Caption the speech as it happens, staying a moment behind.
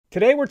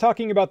Today we're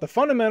talking about the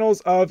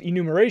fundamentals of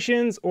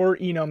enumerations, or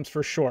enums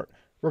for short.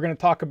 We're going to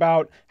talk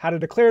about how to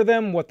declare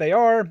them, what they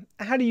are,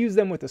 how to use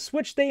them with a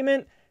switch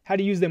statement, how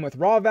to use them with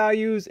raw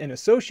values and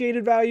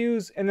associated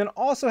values, and then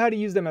also how to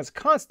use them as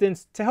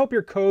constants to help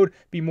your code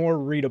be more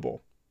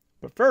readable.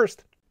 But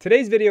first,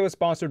 today's video is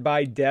sponsored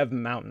by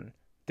Devmountain.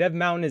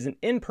 Devmountain is an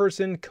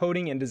in-person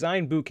coding and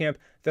design bootcamp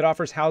that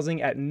offers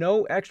housing at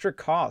no extra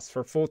cost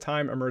for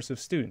full-time immersive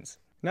students.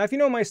 Now, if you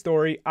know my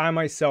story, I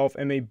myself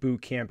am a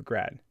bootcamp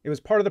grad. It was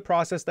part of the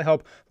process to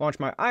help launch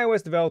my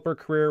iOS developer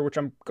career, which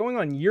I'm going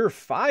on year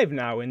 5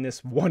 now in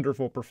this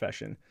wonderful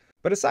profession.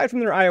 But aside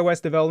from their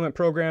iOS development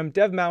program,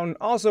 Devmountain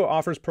also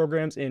offers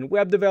programs in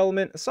web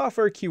development,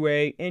 software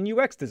QA, and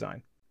UX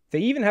design. They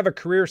even have a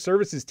career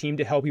services team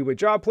to help you with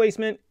job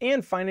placement,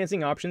 and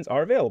financing options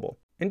are available.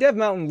 And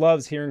Devmountain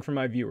loves hearing from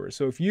my viewers,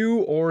 so if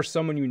you or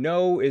someone you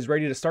know is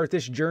ready to start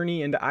this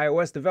journey into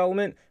iOS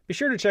development, be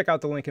sure to check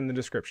out the link in the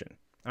description.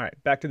 All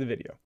right, back to the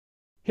video.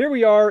 Here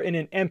we are in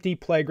an empty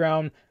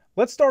playground.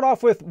 Let's start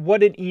off with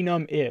what an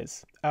enum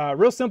is.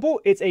 Real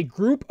simple, it's a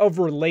group of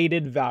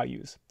related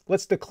values.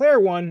 Let's declare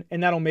one,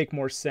 and that'll make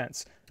more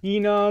sense.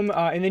 Enum,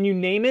 and then you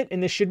name it,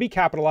 and this should be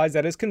capitalized,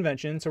 that is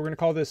convention. So we're gonna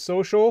call this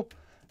social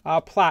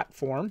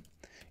platform.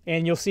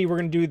 And you'll see we're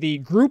going to do the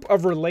group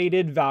of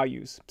related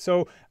values.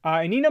 So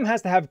an enum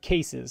has to have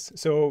cases.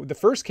 So the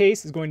first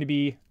case is going to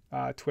be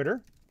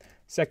Twitter,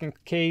 second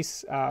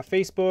case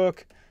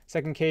Facebook,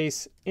 second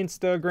case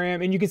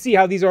Instagram, and you can see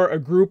how these are a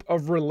group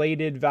of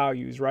related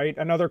values, right?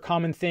 Another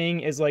common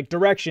thing is like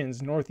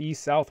directions,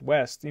 northeast,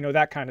 southwest, you know,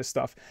 that kind of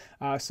stuff.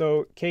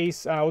 So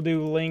case, we'll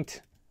do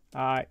linked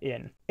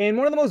in. And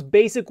one of the most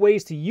basic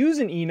ways to use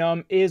an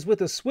enum is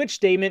with a switch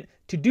statement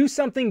to do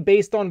something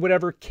based on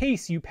whatever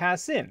case you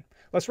pass in.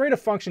 Let's write a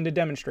function to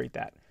demonstrate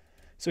that.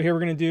 So here we're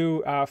going to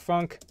do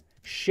func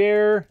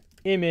share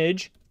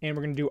image, and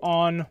we're going to do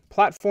on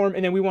platform,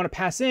 and then we want to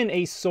pass in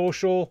a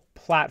social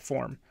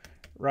platform,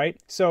 right?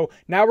 So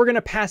now we're going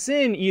to pass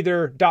in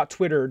either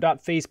 .twitter,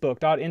 .facebook,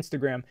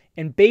 .instagram,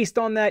 and based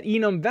on that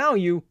enum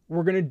value,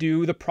 we're going to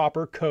do the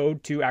proper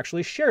code to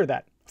actually share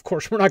that. Of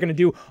course, we're not going to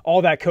do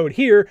all that code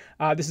here.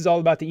 This is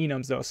all about the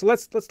enums though. So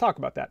let's talk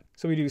about that.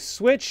 So we do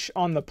switch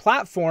on the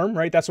platform,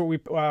 right? That's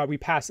what we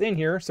pass in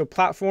here. So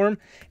platform,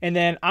 and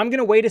then I'm going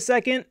to wait a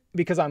second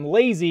because I'm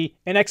lazy,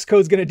 and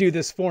Xcode's going to do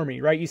this for me,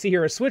 right? You see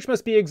here, a switch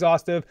must be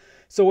exhaustive.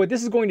 So what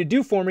this is going to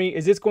do for me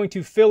is it's going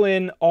to fill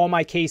in all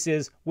my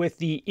cases with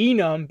the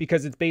enum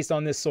because it's based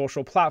on this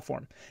social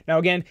platform. Now,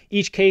 again,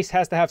 each case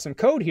has to have some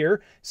code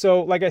here.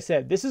 So like I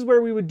said, this is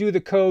where we would do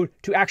the code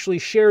to actually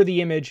share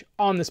the image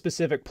on the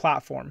specific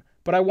platform.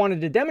 But I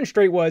wanted to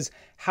demonstrate was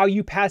how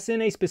you pass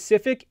in a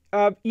specific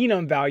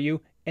enum value,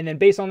 and then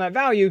based on that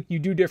value, you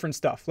do different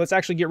stuff. Let's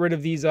actually get rid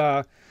of these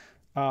errors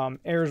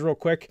real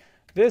quick.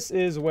 This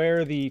is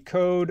where the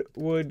code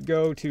would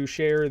go to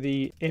share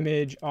the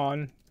image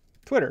on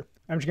Twitter.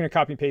 I'm just going to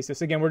copy and paste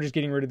this. Again, we're just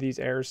getting rid of these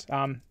errors.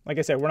 Like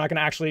I said, we're not going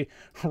to actually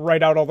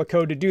write out all the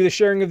code to do the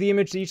sharing of the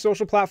image to each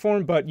social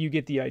platform, but you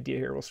get the idea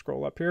here. We'll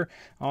scroll up here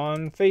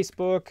on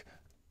Facebook,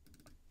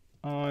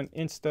 on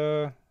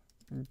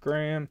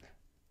Instagram,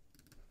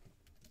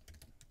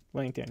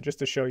 LinkedIn, just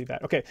to show you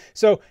that. Okay,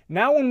 so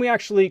now when we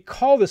actually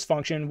call this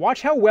function,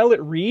 watch how well it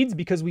reads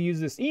because we use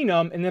this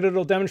enum, and then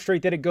it'll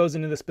demonstrate that it goes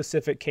into the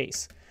specific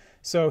case.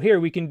 So here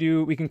we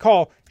can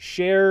call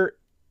share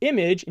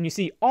image, and you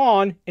see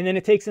on, and then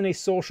it takes in a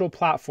social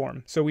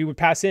platform. So we would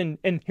pass in,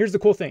 and here's the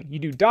cool thing, you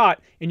do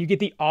dot, and you get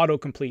the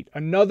autocomplete.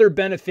 Another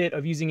benefit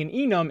of using an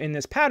enum in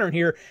this pattern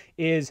here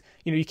is,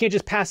 you can't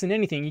just pass in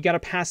anything. You got to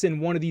pass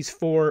in one of these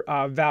 4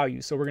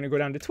 values. So we're going to go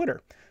down to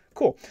Twitter.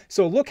 Cool.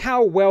 So look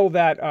how well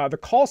that the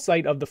call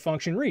site of the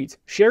function reads.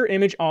 Share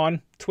image on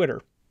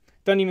Twitter.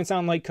 Doesn't even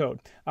sound like code.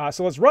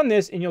 So let's run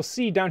this, and you'll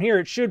see down here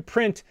it should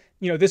print,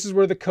 this is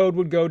where the code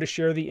would go to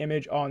share the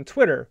image on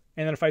Twitter.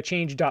 And then if I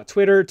change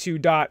 .twitter to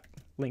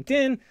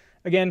 .linkedin,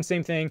 again,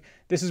 same thing.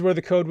 This is where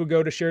the code would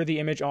go to share the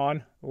image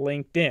on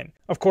LinkedIn.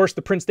 Of course,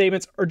 the print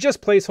statements are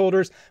just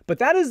placeholders, but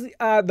that is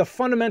the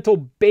fundamental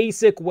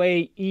basic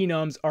way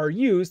enums are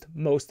used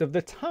most of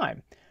the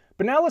time.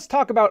 But now let's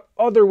talk about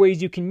other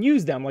ways you can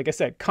use them. Like I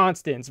said,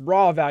 constants,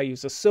 raw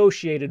values,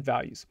 associated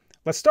values.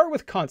 Let's start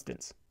with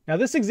constants. Now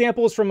this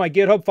example is from my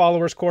GitHub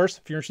followers course.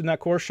 If you're interested in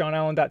that course,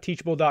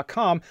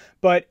 seanallen.teachable.com.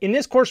 But in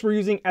this course, we're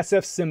using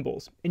SF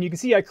symbols. And you can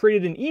see I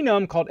created an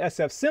enum called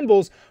SF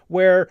symbols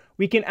where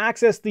we can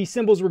access the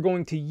symbols we're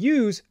going to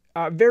use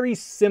very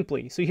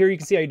simply. So here you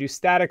can see I do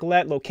static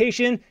let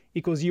location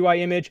equals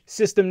UI image,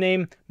 system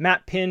name,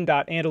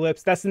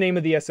 mappin.antellipse. That's the name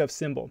of the SF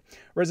symbol.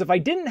 Whereas if I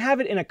didn't have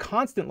it in a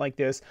constant like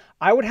this,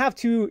 I would have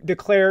to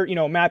declare,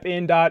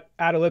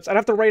 mappin.antellipse. I'd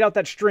have to write out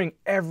that string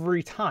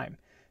every time.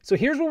 So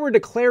here's where we're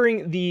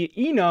declaring the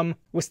enum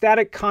with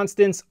static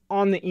constants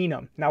on the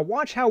enum. Now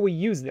watch how we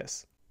use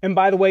this. And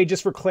by the way,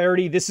 just for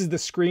clarity, this is the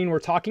screen we're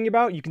talking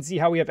about. You can see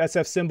how we have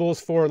SF symbols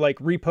for like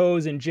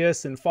repos and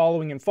gists and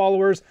following and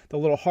followers, the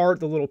little heart,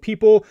 the little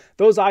people.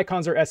 Those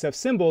icons are SF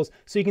symbols.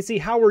 So you can see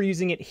how we're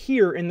using it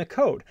here in the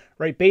code,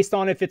 right? Based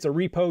on if it's a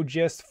repo,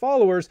 gist,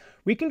 followers,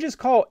 we can just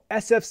call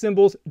SF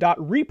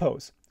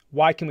symbols.repos.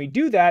 Why can we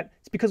do that?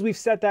 It's because we've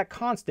set that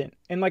constant.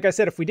 And like I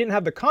said, if we didn't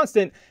have the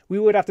constant, we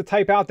would have to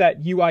type out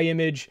that UI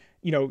image,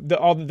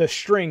 all the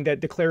string that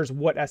declares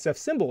what SF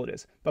symbol it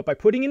is. But by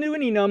putting into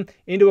an enum,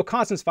 into a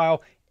constants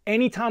file,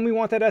 anytime we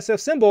want that SF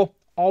symbol,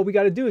 all we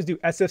got to do is do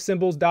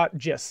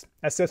sfsymbols.gist,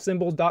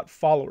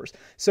 sfsymbols.followers.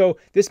 So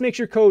this makes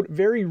your code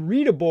very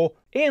readable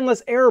and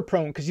less error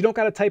prone because you don't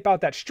got to type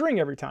out that string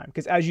every time.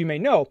 Because as you may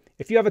know,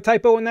 if you have a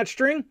typo in that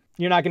string,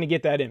 you're not going to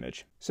get that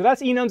image. So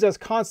that's enums as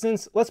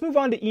constants. Let's move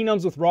on to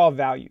enums with raw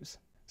values.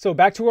 So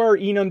back to our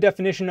enum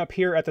definition up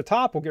here at the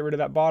top. We'll get rid of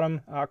that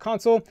bottom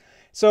console.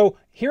 So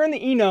here in the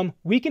enum,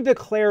 we can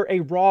declare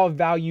a raw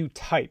value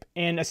type.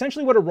 And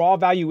essentially what a raw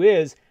value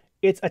is,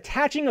 it's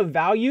attaching a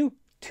value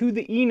to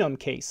the enum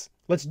case.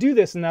 Let's do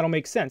this and that'll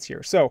make sense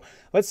here. So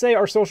let's say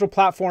our social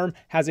platform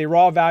has a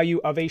raw value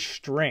of a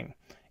string.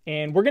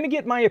 And we're going to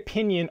get my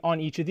opinion on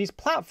each of these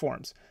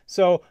platforms.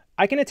 So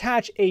I can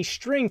attach a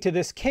string to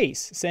this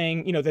case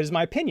saying, this is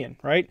my opinion,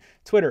 right?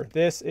 Twitter,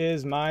 this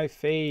is my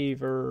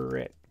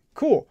favorite.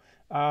 Cool.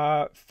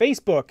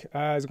 Facebook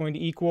is going to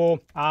equal,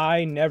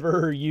 I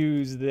never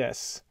use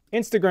this.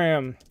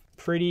 Instagram,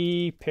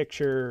 pretty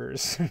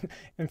pictures.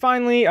 And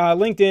finally,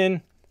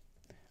 LinkedIn,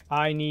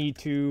 I need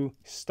to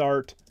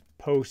start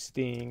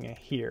posting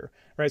here,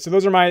 right? So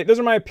those are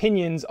my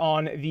opinions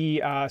on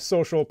the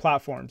social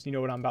platforms. You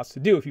know what I'm about to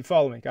do if you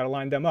follow me. Got to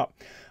line them up.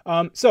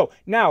 So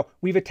now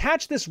we've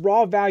attached this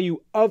raw value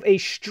of a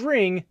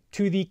string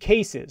to the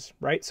cases,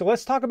 right? So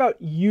let's talk about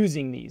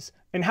using these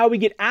and how we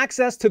get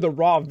access to the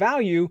raw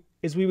value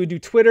is we would do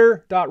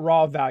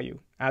twitter.rawValue.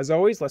 As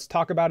always, let's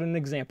talk about an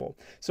example.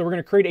 So we're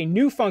going to create a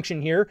new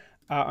function here.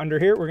 Under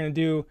here, we're going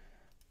to do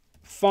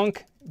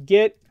func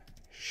get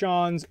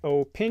Sean's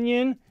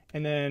opinion.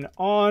 And then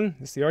on,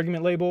 this is the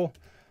argument label,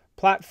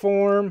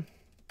 platform,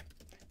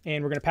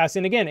 and we're going to pass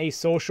in again a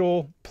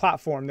social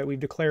platform that we've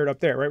declared up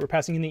there, right? We're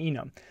passing in the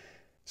enum.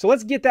 So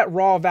let's get that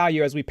raw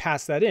value as we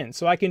pass that in.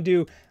 So I can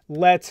do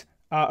let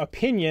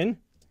opinion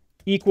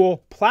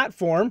equal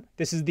platform.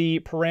 This is the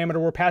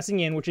parameter we're passing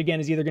in, which again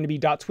is either going to be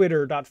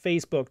 .twitter,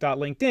 .facebook,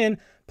 .linkedin,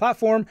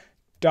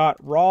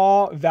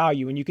 platform.raw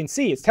value. And you can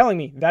see it's telling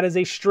me that is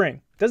a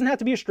string. Doesn't have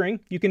to be a string.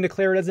 You can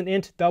declare it as an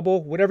int,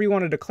 double, whatever you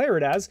want to declare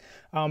it as.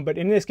 But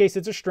in this case,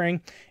 it's a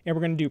string. And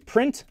we're going to do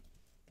print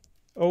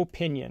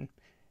opinion.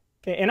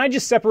 And I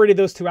just separated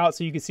those two out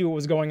so you could see what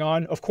was going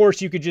on. Of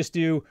course, you could just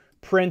do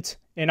print,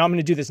 and I'm going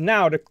to do this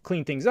now to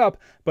clean things up,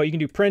 but you can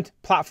do print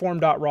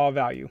platform.raw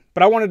value.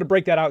 But I wanted to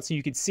break that out so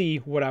you could see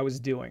what I was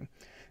doing.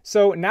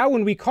 So now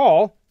when we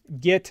call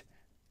get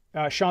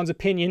Sean's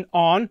opinion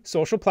on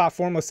social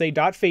platform, let's say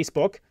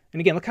 .facebook, and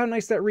again, look how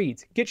nice that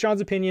reads. Get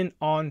Sean's opinion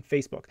on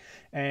Facebook.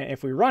 And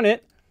if we run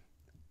it,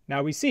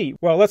 now we see.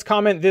 Well, let's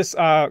comment this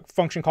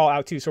function call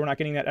out too, so we're not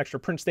getting that extra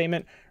print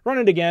statement. Run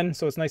it again,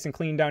 so it's nice and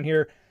clean down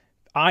here.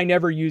 I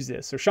never use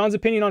this. So Sean's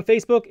opinion on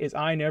Facebook is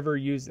I never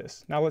use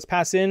this. Now let's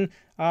pass in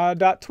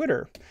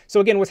 .twitter.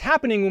 So again, what's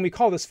happening when we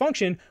call this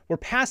function, we're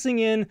passing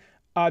in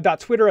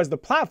 .twitter as the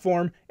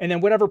platform, and then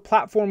whatever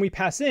platform we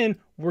pass in,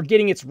 we're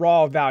getting its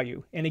raw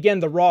value. And again,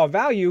 the raw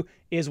value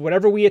is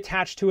whatever we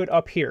attach to it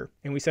up here.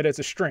 And we said it's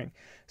a string.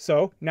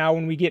 So now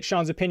when we get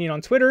Sean's opinion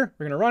on Twitter,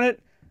 we're going to run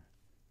it.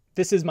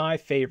 This is my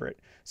favorite.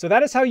 So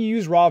that is how you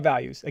use raw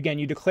values. Again,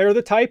 you declare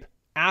the type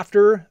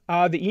after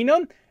the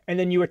enum, and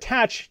then you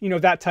attach,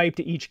 that type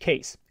to each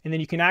case. And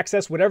then you can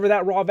access whatever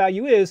that raw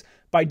value is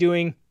by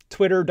doing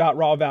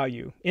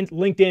twitter.rawValue,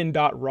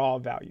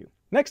 linkedin.rawValue.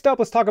 Next up,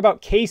 let's talk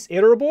about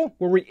CaseIterable,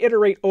 where we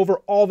iterate over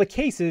all the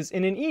cases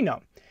in an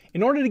enum.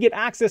 In order to get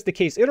access to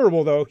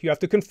CaseIterable, though, you have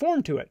to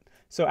conform to it.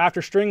 So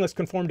after string, let's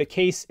conform to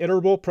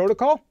CaseIterable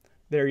protocol.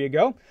 There you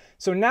go.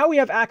 So now we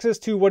have access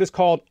to what is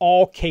called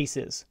all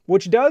cases,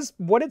 which does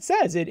what it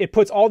says. It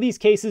puts all these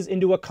cases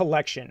into a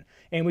collection,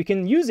 and we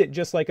can use it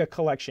just like a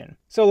collection.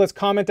 So let's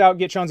comment out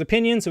get Sean's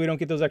opinion so we don't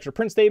get those extra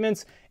print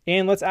statements.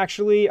 And let's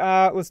actually,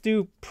 let's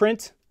do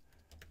print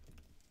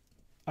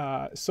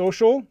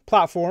social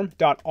platform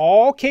dot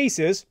all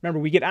cases. Remember,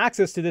 we get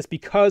access to this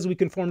because we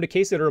conform to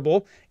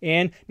CaseIterable.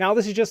 And now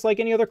this is just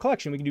like any other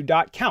collection. We can do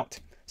dot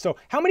count. So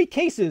how many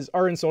cases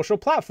are in social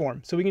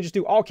platform? So we can just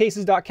do all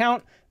cases dot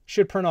count.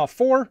 Should print off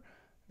 4.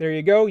 There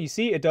you go. You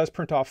see it does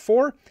print off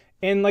 4.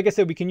 And like I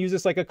said, we can use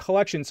this like a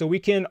collection. So we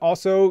can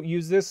also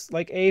use this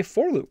like a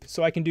for loop.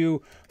 So I can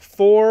do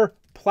for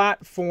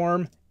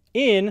platform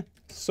in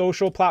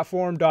social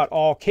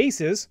platform.all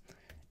cases.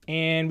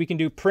 And we can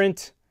do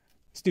print,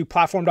 let's do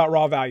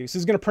platform.raw values. This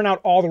is going to print out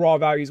all the raw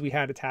values we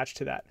had attached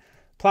to that.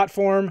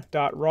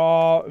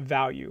 Platform.raw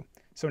value.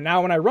 So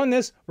now when I run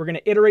this, we're going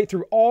to iterate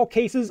through all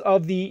cases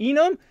of the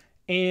enum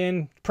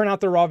and print out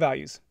the raw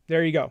values.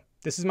 There you go.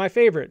 This is my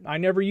favorite. I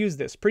never use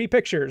this. Pretty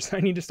pictures. I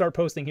need to start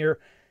posting here.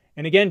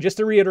 And again, just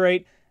to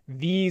reiterate,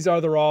 these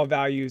are the raw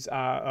values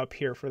up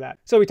here for that.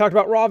 So we talked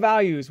about raw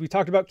values. We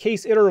talked about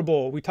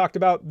CaseIterable. We talked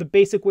about the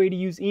basic way to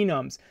use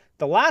enums.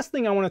 The last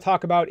thing I want to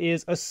talk about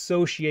is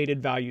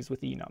associated values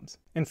with enums.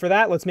 And for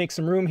that, let's make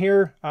some room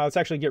here. Let's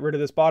actually get rid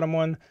of this bottom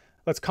one.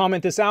 Let's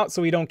comment this out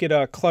so we don't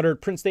get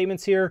cluttered print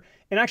statements here.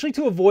 And actually,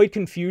 to avoid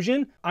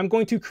confusion, I'm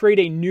going to create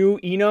a new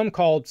enum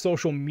called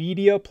social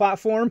media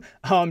platform,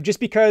 just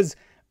because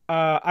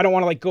I don't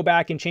want to like go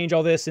back and change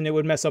all this and it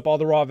would mess up all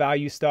the raw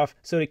value stuff.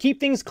 So to keep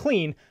things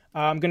clean,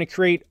 I'm going to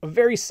create a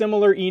very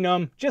similar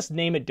enum, just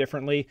name it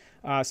differently.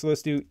 So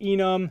let's do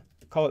enum,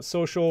 call it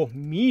social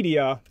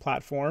media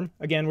platform.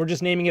 Again, we're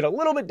just naming it a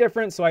little bit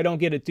different so I don't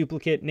get a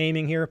duplicate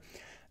naming here.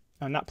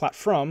 Not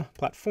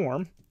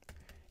platform.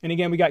 And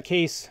again, we got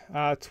case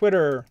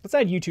Twitter. Let's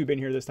add YouTube in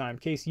here this time.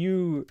 Case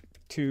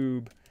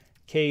YouTube,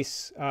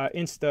 case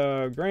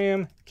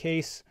Instagram,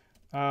 case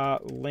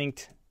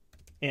LinkedIn.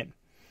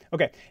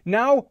 Okay,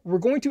 now we're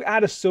going to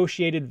add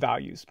associated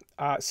values.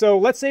 So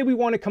let's say we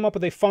want to come up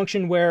with a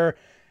function where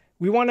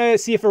we want to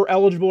see if we're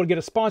eligible to get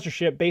a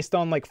sponsorship based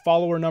on like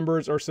follower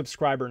numbers or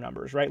subscriber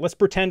numbers, right? Let's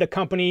pretend a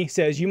company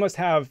says you must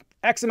have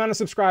X amount of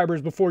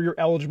subscribers before you're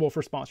eligible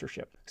for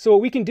sponsorship. So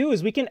what we can do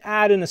is we can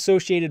add an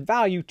associated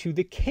value to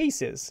the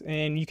cases,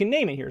 and you can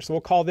name it here. So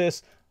we'll call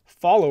this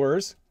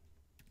followers,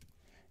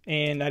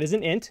 and that is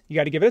an int. You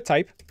got to give it a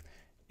type.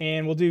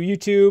 And we'll do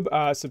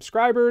YouTube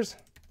subscribers.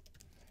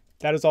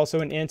 That is also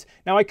an int.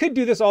 Now I could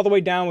do this all the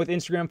way down with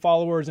Instagram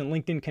followers and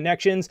LinkedIn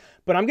connections,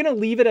 but I'm gonna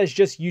leave it as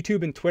just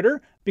YouTube and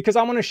Twitter because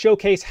I wanna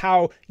showcase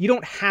how you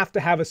don't have to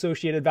have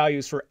associated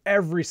values for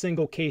every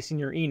single case in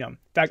your enum. In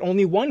fact,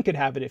 only one could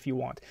have it if you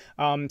want.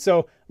 So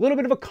a little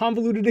bit of a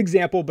convoluted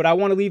example, but I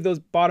wanna leave those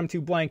bottom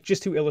two blank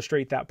just to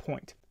illustrate that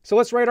point. So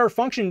let's write our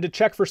function to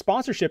check for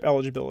sponsorship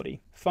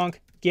eligibility. Func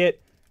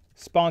get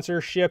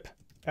sponsorship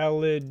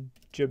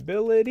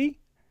eligibility,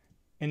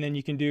 and then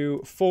you can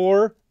do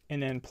for,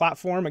 and then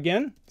platform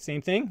again,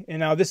 same thing. And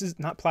now this is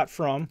not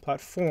platform.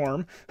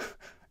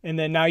 And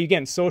then now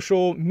again,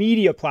 social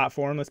media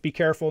platform. Let's be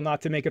careful not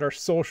to make it our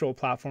social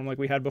platform like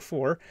we had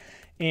before.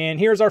 And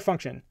here's our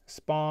function,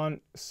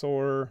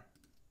 sponsorship,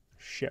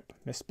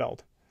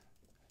 misspelled.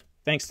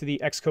 Thanks to the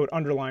Xcode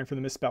underline for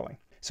the misspelling.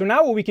 So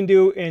now what we can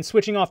do in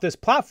switching off this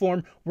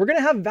platform, we're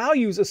gonna have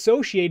values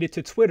associated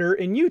to Twitter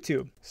and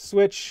YouTube.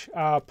 Switch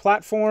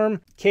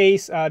platform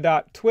case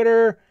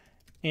 .Twitter.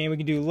 And we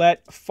can do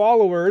let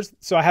followers.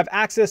 So I have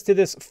access to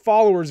this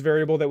followers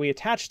variable that we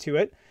attach to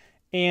it.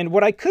 And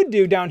what I could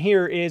do down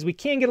here is we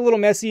can get a little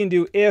messy and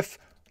do if,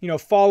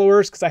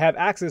 followers, because I have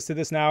access to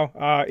this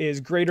now, is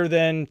greater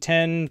than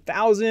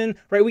 10,000,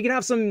 right? We can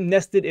have some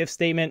nested if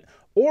statement,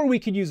 or we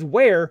could use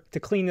where to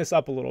clean this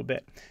up a little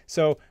bit.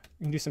 So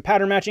we can do some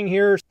pattern matching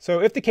here.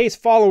 So if the case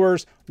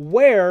followers,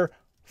 where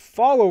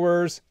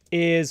followers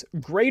is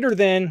greater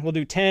than, we'll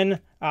do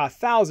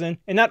 10,000,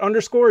 and that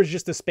underscore is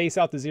just to space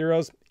out the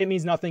zeros. It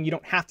means nothing. You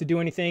don't have to do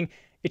anything.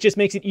 It just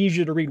makes it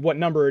easier to read what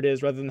number it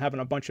is rather than having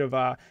a bunch of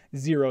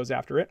zeros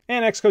after it.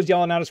 And Xcode's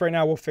yelling at us right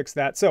now. We'll fix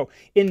that. So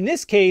in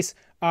this case,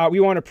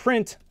 we want to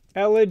print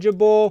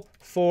eligible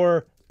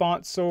for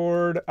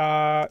sponsored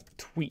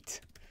tweet.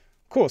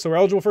 Cool. So we're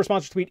eligible for a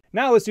sponsored tweet.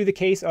 Now let's do the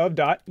case of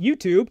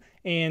 .YouTube,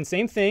 and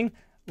same thing.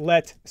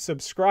 Let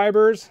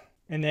subscribers,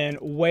 and then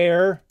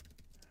where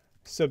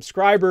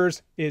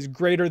subscribers is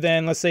greater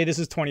than, let's say this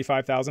is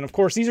 25,000. Of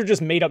course, these are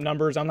just made up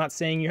numbers. I'm not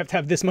saying you have to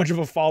have this much of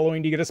a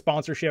following to get a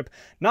sponsorship.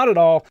 Not at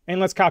all. And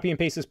let's copy and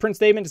paste this print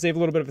statement to save a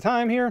little bit of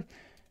time here.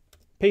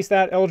 Paste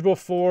that, eligible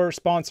for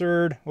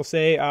sponsored, we'll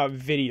say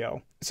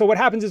video. So what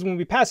happens is when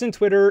we pass in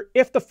Twitter,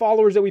 if the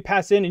followers that we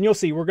pass in, and you'll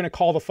see, we're going to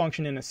call the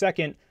function in a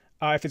second.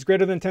 If it's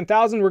greater than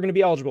 10,000, we're going to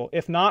be eligible.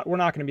 If not, we're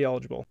not going to be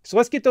eligible. So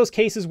let's get those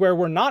cases where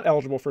we're not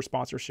eligible for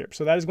sponsorship.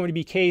 So that is going to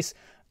be case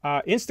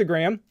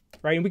Instagram,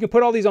 right? And we can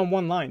put all these on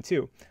one line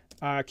too.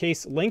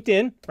 Case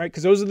LinkedIn, right?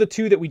 Because those are the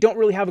two that we don't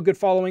really have a good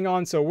following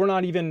on. So we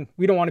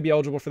don't want to be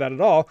eligible for that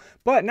at all.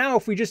 But now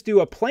if we just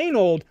do a plain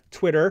old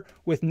Twitter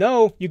with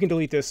no, you can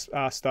delete this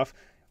stuff,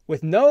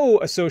 with no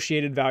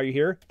associated value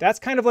here, that's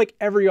kind of like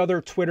every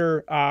other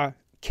Twitter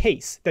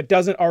case that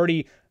doesn't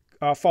already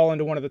fall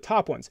into one of the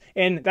top ones.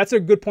 And that's a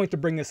good point to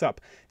bring this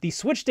up. The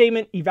switch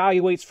statement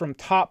evaluates from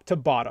top to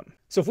bottom.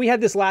 So if we had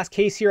this last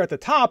case here at the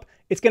top,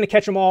 it's going to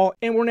catch them all,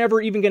 and we're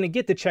never even going to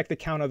get to check the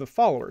count of the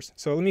followers.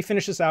 So let me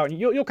finish this out, and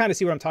you'll kind of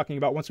see what I'm talking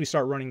about once we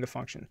start running the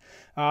function.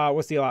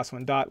 What's the last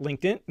one?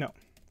 .LinkedIn? No.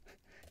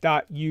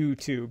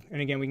 .YouTube.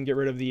 And again, we can get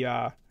rid of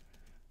the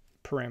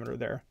parameter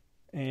there.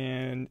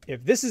 And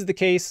if this is the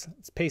case,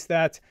 let's paste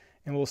that,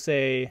 and we'll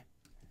say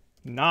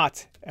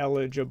not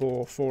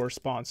eligible for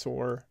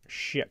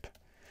sponsorship.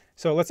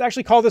 So let's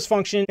actually call this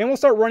function, and we'll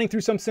start running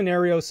through some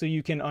scenarios so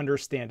you can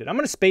understand it. I'm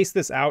going to space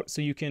this out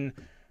so you can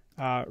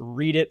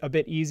read it a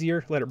bit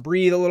easier, let it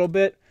breathe a little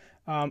bit.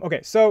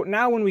 Okay, so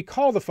now when we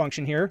call the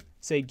function here,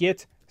 say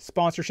get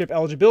sponsorship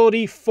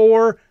eligibility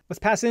for, let's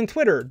pass in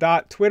Twitter,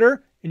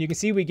 and you can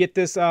see we get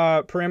this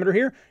parameter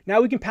here. Now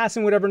we can pass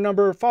in whatever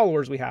number of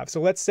followers we have. So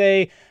let's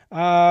say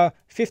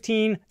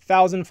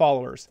 15,000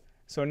 followers.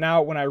 So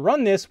now when I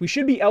run this, we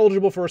should be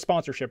eligible for a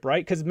sponsorship,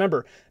 right? Because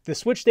remember, the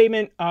switch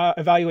statement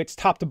evaluates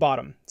top to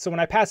bottom. So when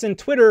I pass in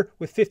Twitter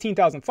with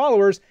 15,000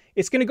 followers,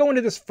 it's going to go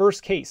into this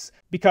first case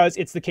because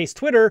it's the case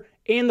Twitter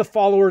and the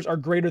followers are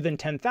greater than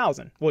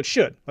 10,000. Well, it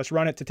should. Let's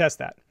run it to test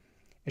that.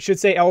 It should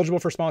say eligible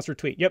for sponsored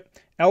tweet. Yep,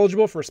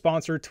 eligible for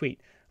sponsored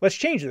tweet. Let's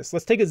change this.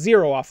 Let's take a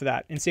 0 off of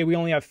that and say we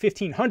only have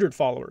 1,500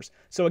 followers.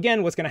 So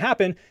again, what's going to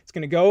happen, it's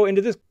going to go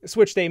into this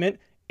switch statement.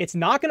 It's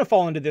not going to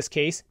fall into this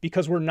case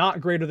because we're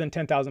not greater than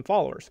 10,000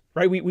 followers,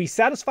 right? We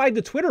satisfied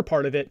the Twitter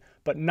part of it,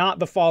 but not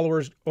the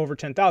followers over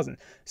 10,000.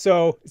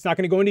 So it's not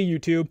going to go into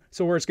YouTube.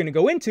 So where it's going to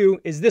go into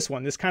is this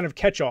one, this kind of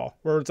catch-all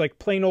where it's like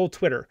plain old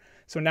Twitter.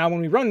 So now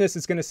when we run this,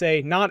 it's going to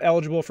say not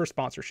eligible for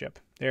sponsorship.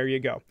 There you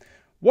go.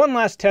 One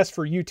last test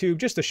for YouTube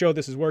just to show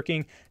this is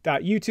working.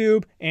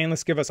 .YouTube, and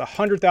let's give us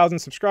 100,000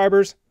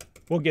 subscribers.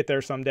 We'll get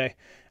there someday.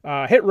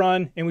 Hit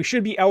run, and we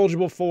should be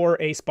eligible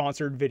for a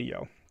sponsored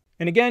video.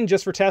 And again,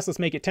 just for test, let's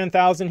make it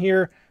 10,000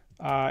 here,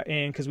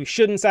 and because we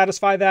shouldn't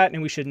satisfy that,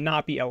 and we should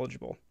not be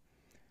eligible.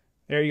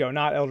 There you go,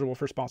 not eligible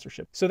for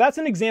sponsorship. So that's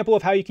an example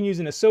of how you can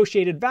use an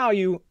associated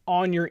value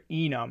on your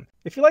enum.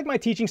 If you like my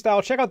teaching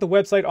style, check out the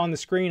website on the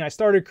screen. I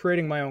started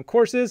creating my own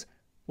courses.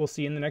 We'll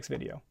see you in the next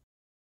video.